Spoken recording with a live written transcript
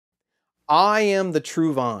I am the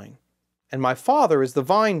true vine, and my Father is the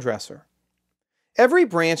vine dresser. Every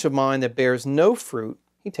branch of mine that bears no fruit,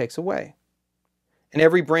 he takes away. And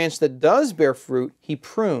every branch that does bear fruit, he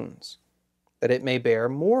prunes, that it may bear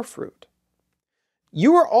more fruit.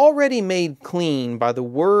 You are already made clean by the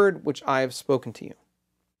word which I have spoken to you.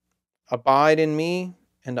 Abide in me,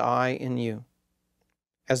 and I in you.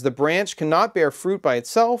 As the branch cannot bear fruit by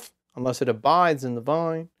itself unless it abides in the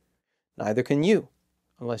vine, neither can you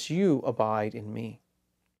unless you abide in me.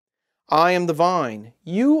 I am the vine,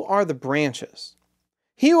 you are the branches.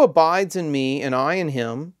 He who abides in me and I in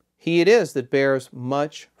him, he it is that bears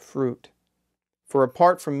much fruit. For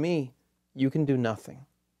apart from me, you can do nothing.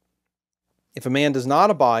 If a man does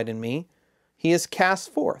not abide in me, he is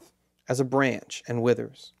cast forth as a branch and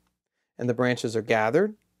withers, and the branches are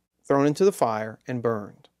gathered, thrown into the fire, and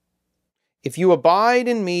burned. If you abide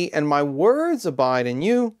in me and my words abide in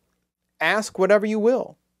you, ask whatever you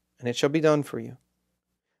will, and it shall be done for you.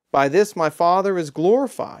 By this my Father is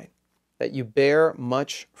glorified, that you bear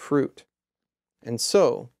much fruit, and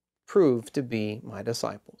so prove to be my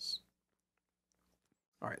disciples.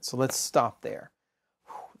 All right, so let's stop there.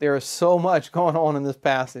 There is so much going on in this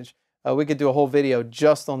passage. We could do a whole video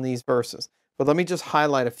just on these verses. But let me just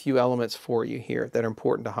highlight a few elements for you here that are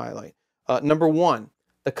important to highlight. Number one,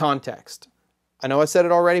 the context. I know I said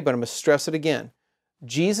it already, but I'm going to stress it again.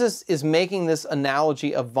 Jesus is making this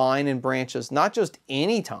analogy of vine and branches not just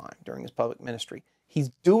any time during his public ministry. He's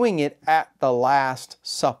doing it at the Last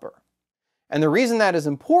Supper. And the reason that is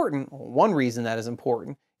important, or one reason that is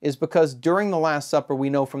important, is because during the Last Supper, we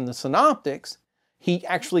know from the Synoptics, he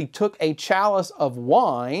actually took a chalice of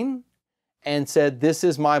wine and said, "This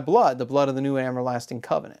is my blood, the blood of the new and everlasting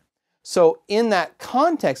covenant." So in that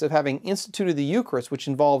context of having instituted the Eucharist, which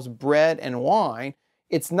involves bread and wine,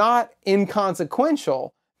 it's not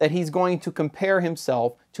inconsequential that he's going to compare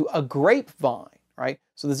himself to a grapevine, right?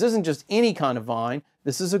 So this isn't just any kind of vine.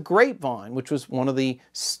 This is a grapevine, which was one of the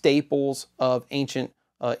staples of ancient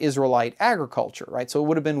Israelite agriculture, right? So it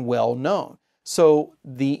would have been well known. So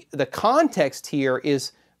the context here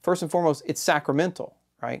is, first and foremost, it's sacramental,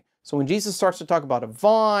 right? So when Jesus starts to talk about a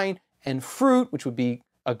vine and fruit, which would be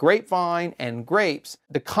a grapevine and grapes,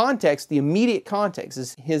 the context, the immediate context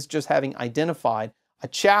is his just having identified a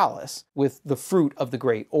chalice with the fruit of the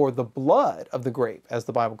grape, or the blood of the grape, as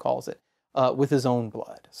the Bible calls it, with his own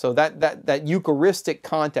blood. So that Eucharistic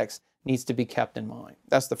context needs to be kept in mind.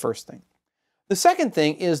 That's the first thing. The second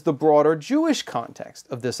thing is the broader Jewish context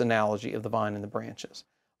of this analogy of the vine and the branches.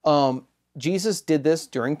 Jesus did this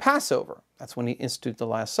during Passover. That's when he instituted the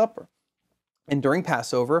Last Supper. And during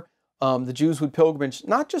Passover, the Jews would pilgrimage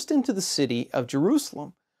not just into the city of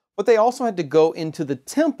Jerusalem, but they also had to go into the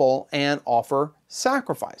temple and offer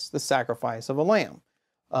sacrifice, the sacrifice of a lamb.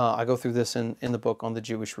 I go through this in the book on the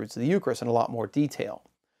Jewish roots of the Eucharist in a lot more detail.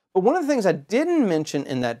 But one of the things I didn't mention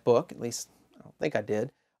in that book, at least I don't think I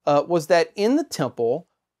did, was that in the temple,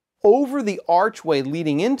 over the archway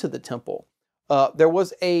leading into the temple, there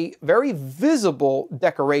was a very visible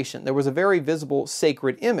decoration. There was a very visible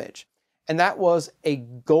sacred image, and that was a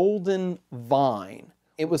golden vine.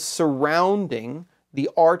 It was surrounding the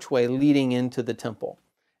archway leading into the temple.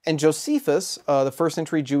 And Josephus, the first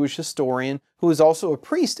century Jewish historian, who was also a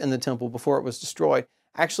priest in the temple before it was destroyed,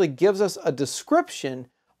 actually gives us a description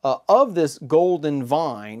of this golden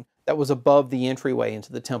vine that was above the entryway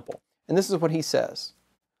into the temple. And this is what he says.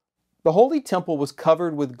 The holy temple was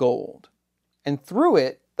covered with gold, and through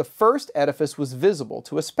it the first edifice was visible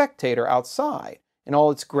to a spectator outside in all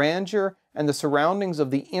its grandeur, and the surroundings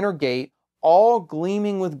of the inner gate, all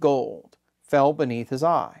gleaming with gold, fell beneath his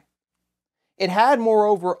eye. It had,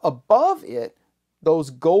 moreover, above it those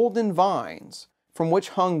golden vines from which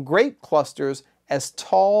hung grape clusters as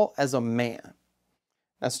tall as a man.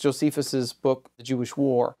 That's Josephus's book, The Jewish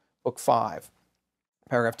War, book 5,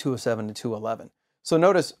 paragraph 207 to 211. So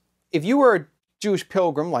notice, if you were a Jewish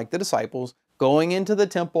pilgrim like the disciples, going into the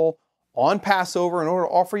temple on Passover in order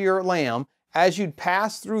to offer your lamb, as you'd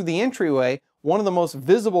pass through the entryway, one of the most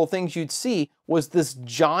visible things you'd see was this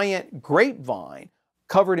giant grapevine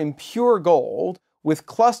covered in pure gold with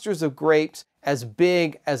clusters of grapes as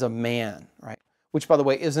big as a man, right? Which, by the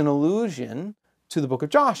way, is an allusion to the book of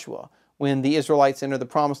Joshua, when the Israelites entered the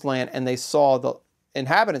promised land and they saw the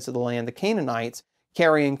inhabitants of the land, the Canaanites,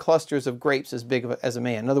 carrying clusters of grapes as big as a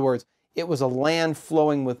man. In other words, it was a land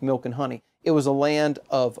flowing with milk and honey. It was a land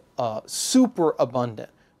of super abundant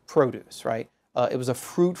produce, right? It was a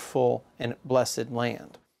fruitful and blessed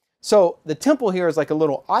land. So the temple here is like a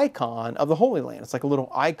little icon of the Holy Land. It's like a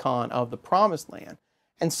little icon of the Promised Land.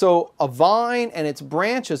 And so a vine and its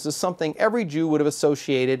branches is something every Jew would have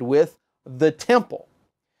associated with the temple.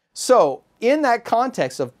 So in that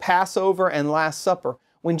context of Passover and Last Supper,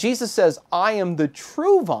 when Jesus says, I am the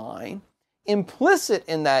true vine, implicit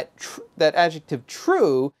in that adjective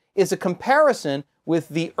true is a comparison with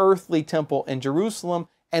the earthly temple in Jerusalem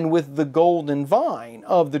and with the golden vine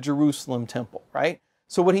of the Jerusalem temple, right?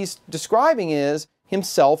 So what he's describing is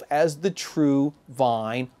himself as the true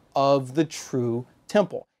vine of the true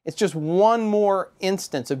temple. It's just one more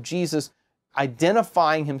instance of Jesus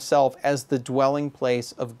identifying himself as the dwelling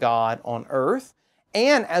place of God on earth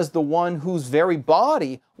and as the one whose very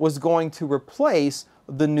body was going to replace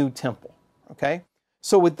the new temple, okay?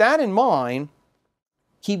 So with that in mind,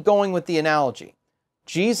 keep going with the analogy.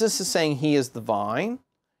 Jesus is saying he is the vine,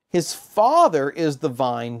 his Father is the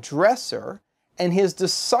vine dresser, and his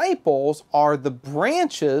disciples are the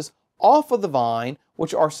branches off of the vine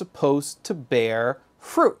which are supposed to bear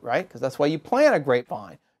fruit, right? Because that's why you plant a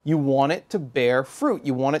grapevine. You want it to bear fruit.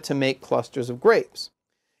 You want it to make clusters of grapes.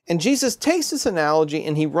 And Jesus takes this analogy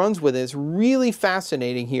and he runs with it. It's really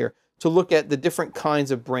fascinating here to look at the different kinds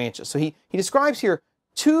of branches. So he describes here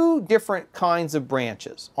two different kinds of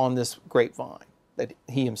branches on this grapevine that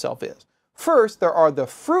he himself is. First, there are the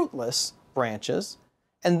fruitless branches,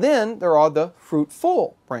 and then there are the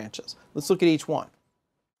fruitful branches. Let's look at each one.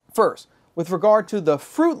 First, with regard to the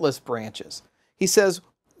fruitless branches, he says,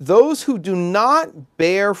 those who do not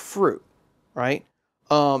bear fruit, right?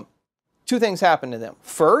 Two things happen to them.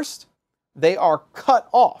 First, they are cut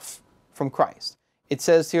off from Christ. It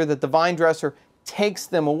says here that the vine dresser takes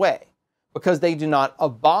them away because they do not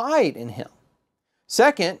abide in him.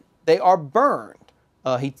 Second, they are burned.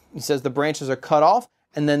 He says the branches are cut off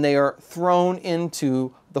and then they are thrown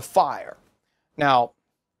into the fire. Now,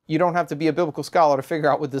 you don't have to be a biblical scholar to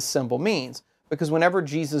figure out what this symbol means, because whenever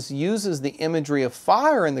Jesus uses the imagery of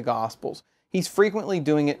fire in the Gospels, he's frequently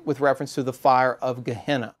doing it with reference to the fire of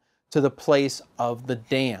Gehenna, to the place of the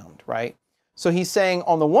damned, right? So he's saying,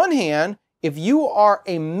 on the one hand, if you are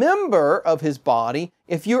a member of his body,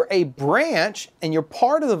 if you're a branch and you're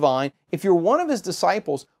part of the vine, if you're one of his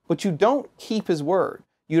disciples, but you don't keep his word,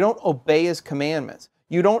 you don't obey his commandments,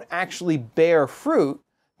 you don't actually bear fruit,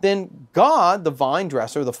 then God, the vine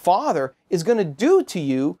dresser, the Father, is going to do to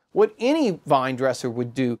you what any vine dresser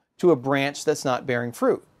would do to a branch that's not bearing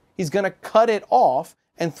fruit. He's going to cut it off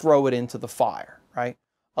and throw it into the fire, right?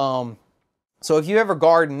 So if you ever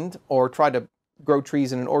gardened or tried to grow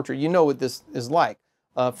trees in an orchard, you know what this is like.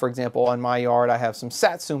 For example, in my yard, I have some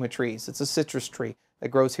satsuma trees. It's a citrus tree that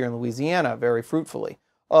grows here in Louisiana very fruitfully.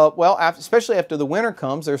 Especially after the winter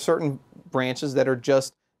comes, there are certain branches that are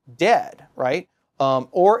just dead, right?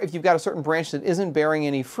 Or if you've got a certain branch that isn't bearing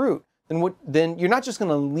any fruit, then you're not just going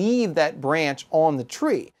to leave that branch on the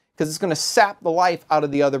tree, because it's going to sap the life out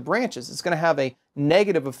of the other branches. It's going to have a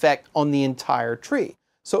negative effect on the entire tree.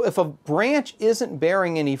 So if a branch isn't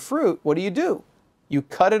bearing any fruit, what do? You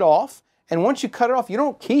cut it off, and once you cut it off, you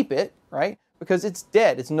don't keep it, right? Because it's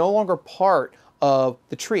dead. It's no longer part of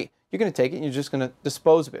the tree. You're going to take it and you're just going to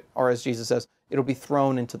dispose of it. Or as Jesus says, it'll be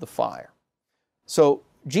thrown into the fire. So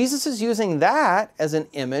Jesus is using that as an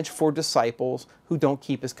image for disciples who don't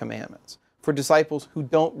keep his commandments, for disciples who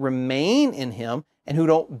don't remain in him and who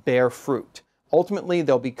don't bear fruit. Ultimately,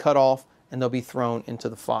 they'll be cut off and they'll be thrown into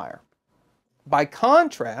the fire. By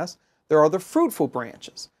contrast, there are the fruitful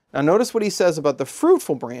branches. Now notice what he says about the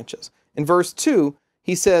fruitful branches. In verse 2,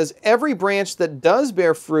 he says, every branch that does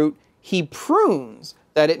bear fruit, he prunes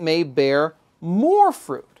that it may bear more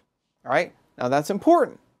fruit. All right, now that's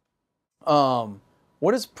important.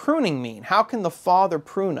 What does pruning mean? How can the Father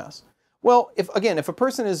prune us? Well, if a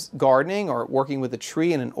person is gardening or working with a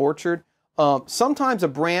tree in an orchard, sometimes a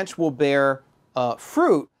branch will bear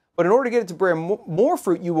fruit, but in order to get it to bear more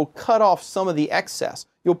fruit, you will cut off some of the excess.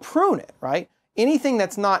 You'll prune it, right? Anything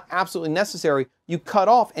that's not absolutely necessary, you cut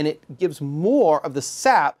off, and it gives more of the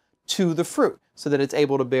sap to the fruit so that it's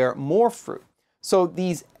able to bear more fruit. So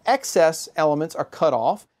these excess elements are cut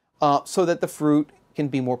off so that the fruit can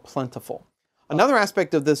be more plentiful. Another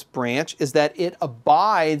aspect of this branch is that it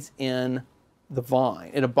abides in the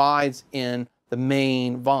vine. It abides in the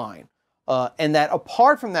main vine. And that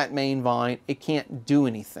apart from that main vine, it can't do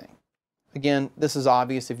anything. Again, this is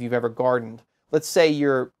obvious if you've ever gardened. Let's say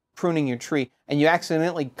you're pruning your tree and you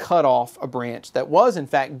accidentally cut off a branch that was in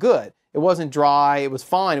fact good. It wasn't dry, it was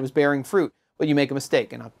fine, it was bearing fruit, but you make a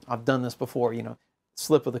mistake. And I've done this before,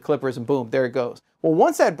 slip with the clippers and boom, there it goes. Well,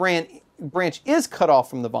 once that branch is cut off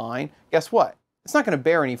from the vine, guess what? It's not going to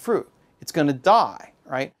bear any fruit. It's going to die,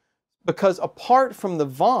 right? Because apart from the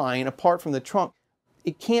vine, apart from the trunk,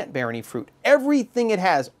 it can't bear any fruit. Everything it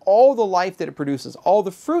has, all the life that it produces, all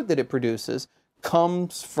the fruit that it produces,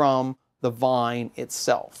 comes from the vine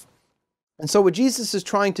itself. And so what Jesus is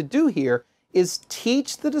trying to do here is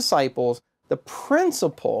teach the disciples the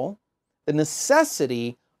principle, the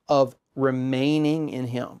necessity of remaining in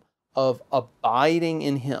Him, of abiding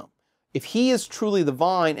in Him. If He is truly the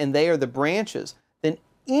vine and they are the branches, then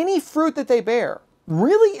any fruit that they bear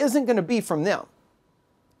really isn't going to be from them.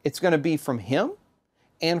 It's going to be from Him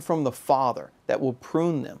and from the Father that will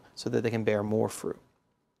prune them so that they can bear more fruit.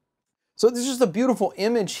 So this is just a beautiful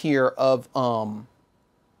image here of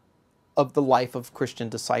the life of Christian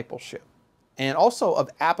discipleship, and also of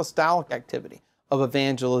apostolic activity, of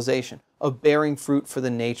evangelization, of bearing fruit for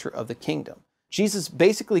the nature of the kingdom. Jesus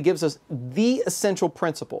basically gives us the essential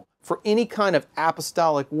principle for any kind of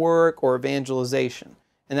apostolic work or evangelization,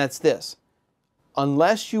 and that's this: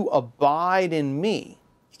 unless you abide in me,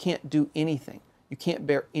 you can't do anything. You can't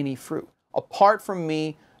bear any fruit. Apart from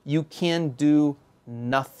me, you can do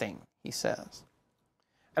nothing, he says.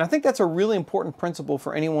 And I think that's a really important principle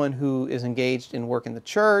for anyone who is engaged in work in the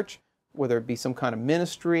church, whether it be some kind of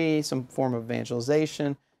ministry, some form of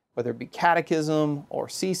evangelization, whether it be catechism or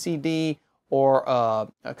CCD or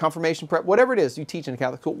a confirmation prep, whatever it is you teach in a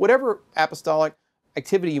Catholic school, whatever apostolic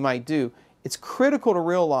activity you might do, it's critical to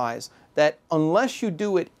realize that unless you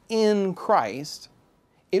do it in Christ,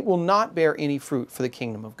 it will not bear any fruit for the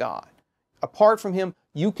kingdom of God. Apart from Him,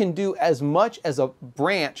 you can do as much as a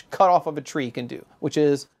branch cut off of a tree can do, which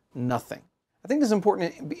is nothing. I think this is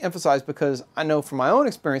important to be emphasized because I know from my own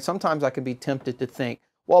experience, sometimes I can be tempted to think,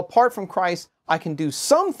 well, apart from Christ, I can do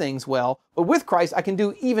some things well, but with Christ, I can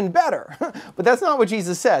do even better. But that's not what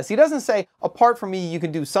Jesus says. He doesn't say, apart from me, you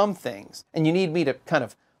can do some things, and you need me to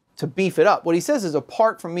to beef it up. What He says is,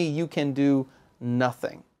 apart from me, you can do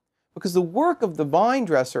nothing. Because the work of the vine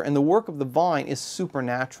dresser and the work of the vine is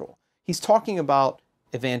supernatural. He's talking about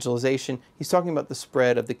evangelization. He's talking about the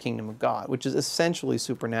spread of the kingdom of God, which is essentially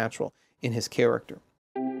supernatural in His character.